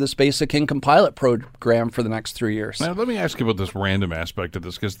part of this basic income pilot program for the next 3 years. Now, let me ask you about this random aspect of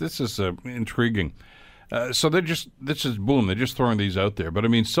this, because this is intriguing. So they're just throwing these out there. But I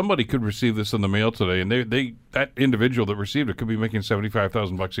mean, somebody could receive this in the mail today, and that individual that received it could be making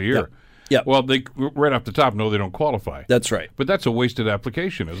 $75,000 a year. Yeah. Well, they right off the top know they don't qualify. That's right. But that's a wasted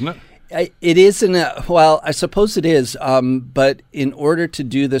application, isn't it? It isn't. Well, I suppose it is. But in order to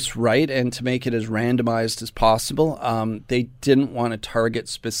do this right and to make it as randomized as possible, they didn't want to target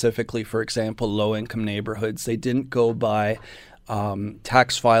specifically, for example, low-income neighborhoods. They didn't go by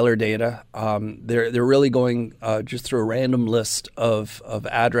tax filer data. They're really going just through a random list of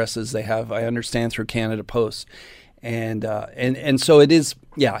addresses they have, I understand, through Canada Post. And so it is.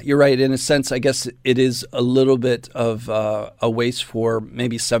 Yeah, you're right. In a sense, I guess it is a little bit of a waste for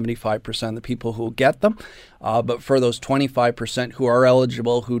maybe 75% of the people who get them. But for those 25% who are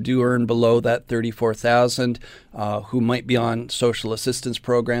eligible, who do earn below that $34,000, who might be on social assistance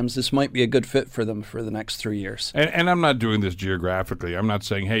programs, this might be a good fit for them for the next 3 years. And I'm not doing this geographically. I'm not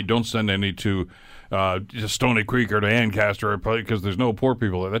saying, hey, don't send any to Stony Creek or to Ancaster because there's no poor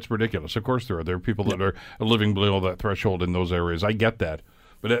people there. That's ridiculous. Of course there are. There are people that are living below that threshold in those areas. I get that.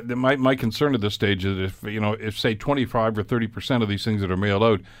 But my concern at this stage is if say 25 or 30% of these things that are mailed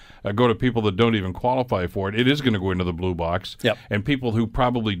out go to people that don't even qualify for it, it is going to go into the blue box. Yep. And people who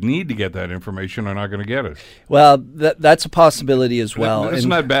probably need to get that information are not going to get it. Well, that's a possibility as well. This is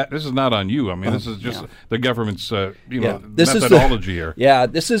not bad. This is not on you. I mean, this is just the government's methodology here. Yeah,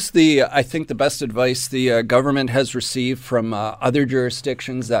 this is I think the best advice the government has received from other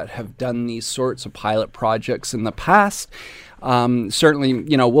jurisdictions that have done these sorts of pilot projects in the past. Certainly,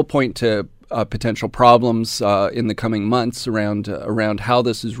 we'll point to potential problems in the coming months around how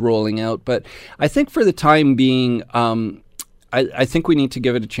this is rolling out. But I think for the time being, I think we need to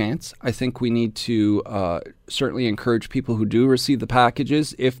give it a chance. I think we need to certainly encourage people who do receive the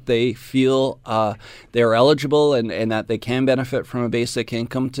packages, if they feel they're eligible and that they can benefit from a basic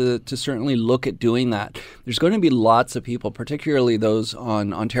income, to certainly look at doing that. There's going to be lots of people, particularly those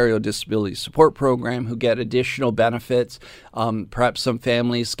on Ontario Disability Support Program, who get additional benefits. Perhaps some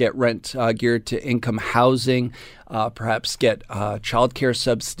families get rent geared to income housing. Perhaps get childcare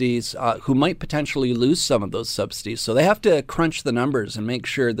subsidies, who might potentially lose some of those subsidies. So they have to crunch the numbers and make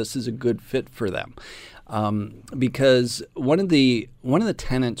sure this is a good fit for them. Because one of the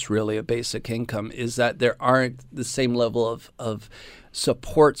tenets really of basic income is that there aren't the same level of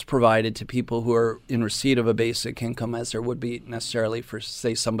supports provided to people who are in receipt of a basic income as there would be necessarily for,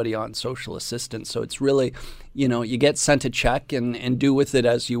 say, somebody on social assistance. So it's really, you get sent a check and do with it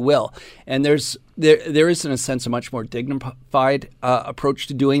as you will. And there is, in a sense, a much more dignified approach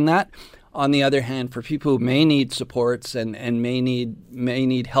to doing that. On the other hand, for people who may need supports and may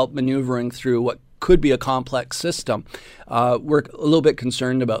need help maneuvering through what could be a complex system, we're a little bit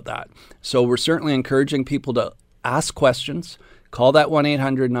concerned about that. So we're certainly encouraging people to ask questions, call that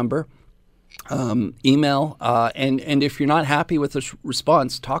 1-800 number, email, and if you're not happy with the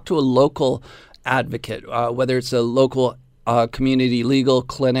response, talk to a local advocate, whether it's a local community legal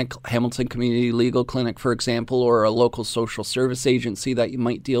clinic, Hamilton Community Legal Clinic, for example, or a local social service agency that you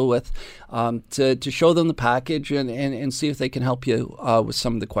might deal with, to show them the package and see if they can help you with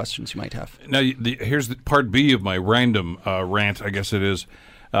some of the questions you might have. Now, here's the part B of my random rant, I guess it is.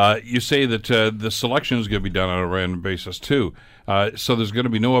 You say that the selection is going to be done on a random basis too. So there's going to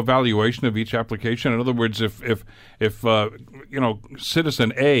be no evaluation of each application. In other words, if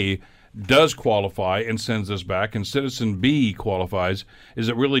citizen A does qualify and sends this back, and citizen B qualifies, is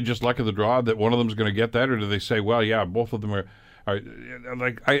it really just luck of the draw that one of them is going to get that, or do they say, well, yeah, both of them are how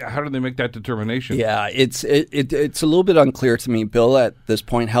do they make that determination? Yeah, it's a little bit unclear to me, Bill, at this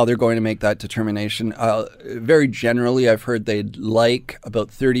point, how they're going to make that determination. Very generally, I've heard they'd like about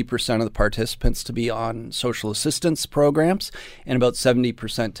 30% of the participants to be on social assistance programs, and about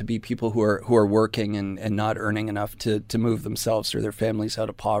 70% to be people who are working and not earning enough to move themselves or their families out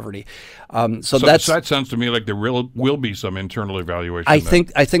of poverty. So that sounds to me like there will be some internal evaluation. I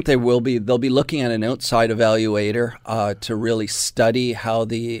think there will be. They'll be looking at an outside evaluator to really study how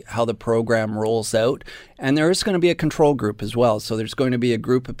the program rolls out, and there is going to be a control group as well. So there's going to be a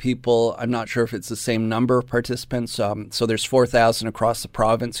group of people. I'm not sure if it's the same number of participants. So there's 4,000 across the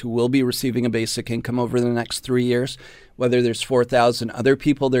province who will be receiving a basic income over the next 3 years. Whether there's 4,000 other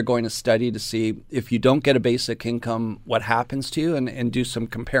people they're going to study to see if you don't get a basic income, what happens to you, and do some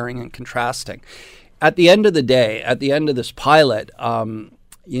comparing and contrasting. At the end of the day, at the end of this pilot,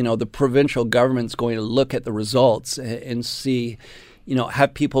 the provincial government's going to look at the results and see,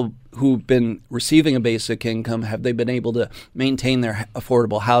 have people who've been receiving a basic income, have they been able to maintain their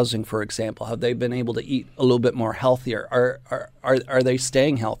affordable housing, for example? Have they been able to eat a little bit more healthier? Are they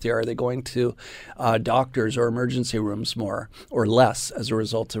staying healthier? Are they going to doctors or emergency rooms more or less as a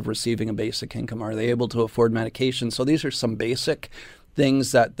result of receiving a basic income? Are they able to afford medication? So these are some basic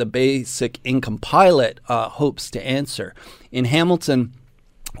things that the basic income pilot hopes to answer. In Hamilton,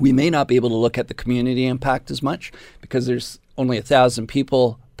 we may not be able to look at the community impact as much because there's only 1,000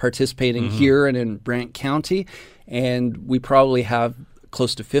 people participating here and in Brant County, and we probably have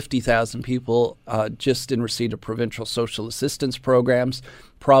close to 50,000 people just in receipt of provincial social assistance programs,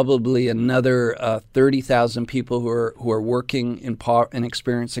 probably another 30,000 people who are working and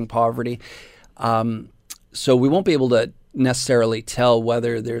experiencing poverty. So we won't be able to necessarily tell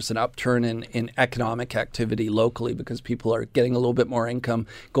whether there's an upturn in economic activity locally because people are getting a little bit more income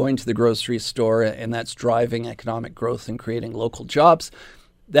going to the grocery store, and that's driving economic growth and creating local jobs.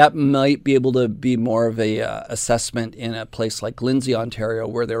 That might be able to be more of a assessment in a place like Lindsay, Ontario,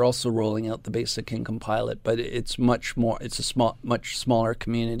 where they're also rolling out the basic income pilot, but it's much smaller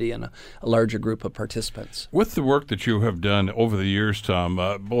community and a larger group of participants. With the work that you have done over the years, Tom,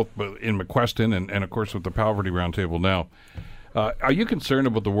 both in McQuestion and of course with the Poverty Roundtable now, are you concerned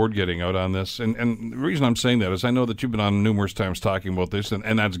about the word getting out on this? And the reason I'm saying that is I know that you've been on numerous times talking about this,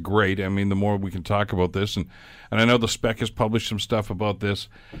 and that's great. I mean, the more we can talk about this, and I know the Spec has published some stuff about this,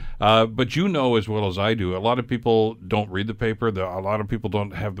 but you know as well as I do, a lot of people don't read the paper. A lot of people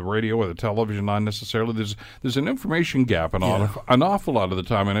don't have the radio or the television on necessarily. There's an information gap an awful lot of the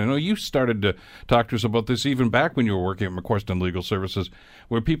time, and I know you started to talk to us about this even back when you were working at McQuestion Legal Services,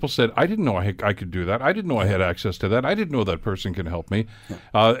 where people said, I didn't know I could do that. I didn't know I had access to that. I didn't know that person can help me.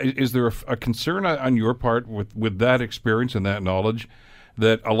 Is there a concern on your part with that experience and that knowledge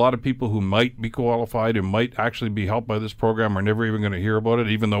that a lot of people who might be qualified and might actually be helped by this program are never even going to hear about it,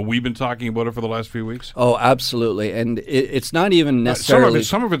 even though we've been talking about it for the last few weeks? Oh, absolutely. And it's not even necessarily...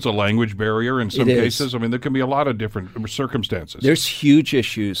 Some of it's a language barrier in some cases. I mean, there can be a lot of different circumstances. There's huge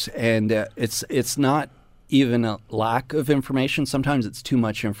issues, and it's not even a lack of information. Sometimes it's too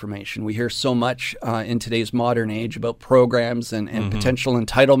much information. We hear so much in today's modern age about programs and potential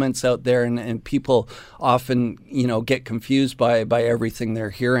entitlements out there, and people often, get confused by everything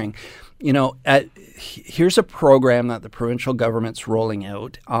they're hearing. Here's a program that the provincial government's rolling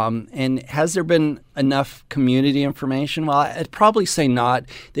out, and has there been enough community information? Well, I'd probably say not.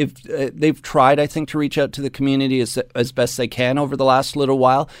 They've tried, I think, to reach out to the community as best they can over the last little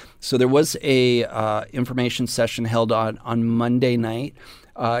while. So there was a information session held on Monday night.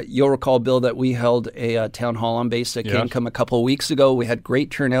 You'll recall, Bill, that we held a town hall on basic income a couple of weeks ago. We had great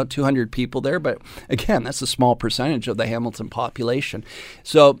turnout, 200 people there, but again, that's a small percentage of the Hamilton population.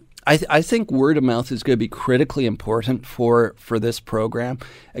 So I think word of mouth is going to be critically important for this program.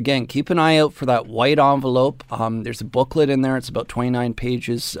 Again, keep an eye out for that white envelope. There's a booklet in there. It's about 29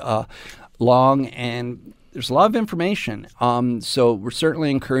 pages long, and there's a lot of information. So we're certainly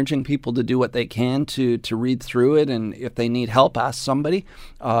encouraging people to do what they can to read through it, and if they need help, ask somebody,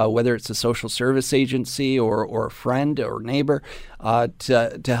 whether it's a social service agency or a friend or neighbor,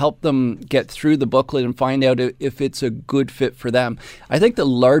 to help them get through the booklet and find out if it's a good fit for them. I think the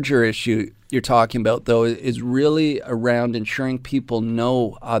larger issue you're talking about, though, is really around ensuring people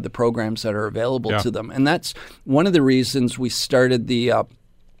know the programs that are available to them. And that's one of the reasons we started the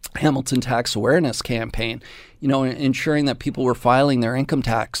Hamilton Tax Awareness Campaign, ensuring that people were filing their income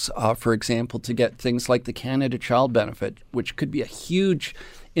tax, for example, to get things like the Canada Child Benefit, which could be a huge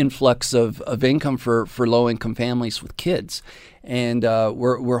influx of income for low-income families with kids. And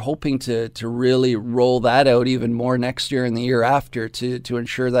we're hoping to really roll that out even more next year and the year after to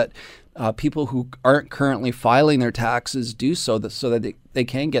ensure that people who aren't currently filing their taxes do so that they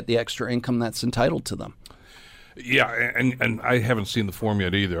can get the extra income that's entitled to them. Yeah, and I haven't seen the form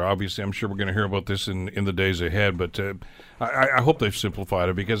yet either. Obviously, I'm sure we're going to hear about this in the days ahead, but I hope they've simplified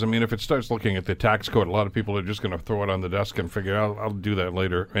it, because, I mean, if it starts looking at the tax code, a lot of people are just going to throw it on the desk and figure, I'll do that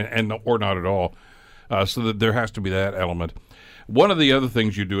later, or not at all. So that there has to be that element. One of the other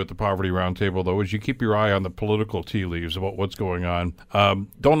things you do at the Poverty Roundtable, though, is you keep your eye on the political tea leaves about what's going on.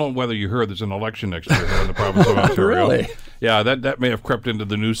 Don't know whether you heard there's an election next year here in the province of Ontario. Really? Yeah, that may have crept into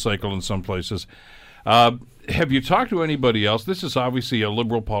the news cycle in some places. Have you talked to anybody else? This is obviously a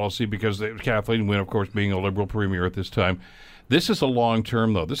Liberal policy because Kathleen Wynne, of course, being a Liberal premier at this time. This is a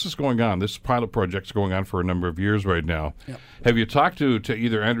long-term, though. This is going on. This pilot project's going on for a number of years right now. Yep. Have you talked to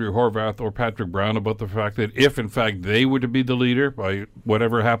either Andrea Horwath or Patrick Brown about the fact that if, in fact, they were to be the leader by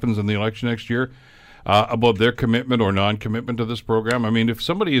whatever happens in the election next year, about their commitment or non-commitment to this program? I mean, if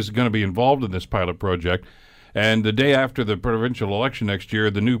somebody is going to be involved in this pilot project, and the day after the provincial election next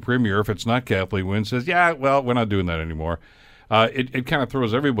year, the new premier, if it's not Kathleen Wynne, says, yeah, well, we're not doing that anymore. It kind of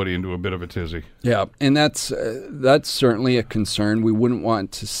throws everybody into a bit of a tizzy. Yeah, and that's certainly a concern. We wouldn't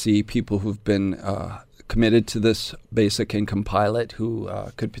want to see people who've been committed to this basic income pilot who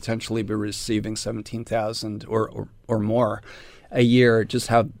could potentially be receiving $17,000 or more a year just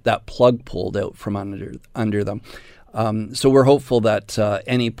have that plug pulled out from under them. So we're hopeful that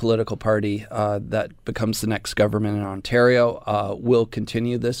any political party that becomes the next government in Ontario will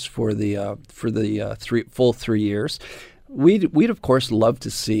continue this for the full 3 years. We'd of course love to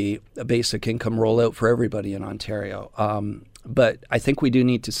see a basic income rollout for everybody in Ontario, but I think we do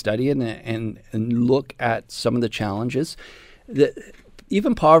need to study it and look at some of the challenges.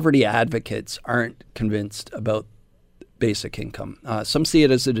 Even poverty advocates aren't convinced about basic income. Some see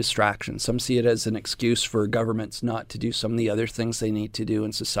it as a distraction. Some see it as an excuse for governments not to do some of the other things they need to do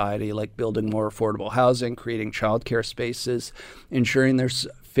in society, like building more affordable housing, creating childcare spaces, ensuring there's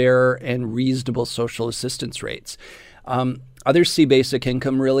fair and reasonable social assistance rates. Others see basic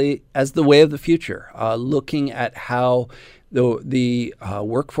income really as the way of the future, looking at how the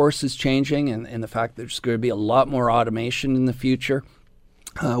workforce is changing and the fact that there's going to be a lot more automation in the future.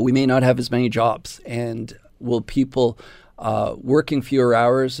 We may not have as many jobs, and will people working fewer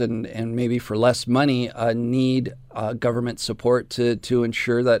hours and maybe for less money need government support to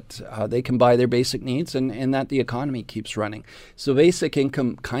ensure that they can buy their basic needs and that the economy keeps running. So basic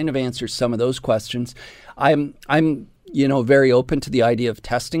income kind of answers some of those questions. I'm very open to the idea of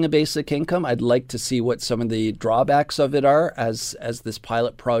testing a basic income. I'd like to see what some of the drawbacks of it are as this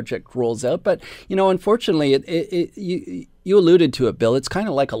pilot project rolls out. But, unfortunately, you alluded to it, Bill. It's kind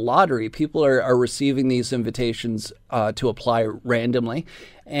of like a lottery. People are receiving these invitations to apply randomly.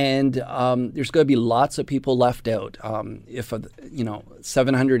 And there's going to be lots of people left out. If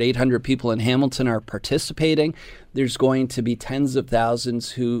 700, 800 people in Hamilton are participating, there's going to be tens of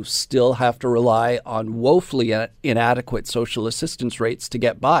thousands who still have to rely on woefully inadequate social assistance rates to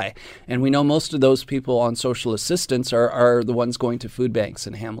get by. And we know most of those people on social assistance are the ones going to food banks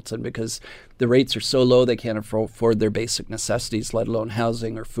in Hamilton because the rates are so low they can't afford their basic necessities, let alone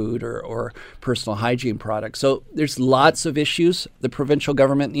housing or food or personal hygiene products. So there's lots of issues the provincial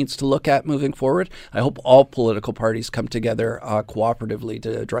government needs to look at moving forward. I hope all political parties come together cooperatively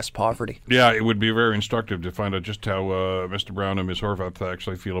to address poverty. Yeah, it would be very instructive to find out just how Mr. Brown and Ms. Horvath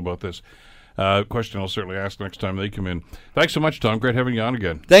actually feel about this. Question I'll certainly ask next time they come in. Thanks so much, Tom. Great having you on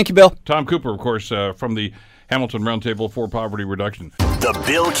again. Thank you, Bill. Tom Cooper, of course, from the Hamilton Roundtable for Poverty Reduction. The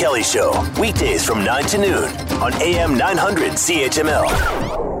Bill Kelly Show, weekdays from 9 to noon on AM 900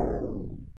 CHML.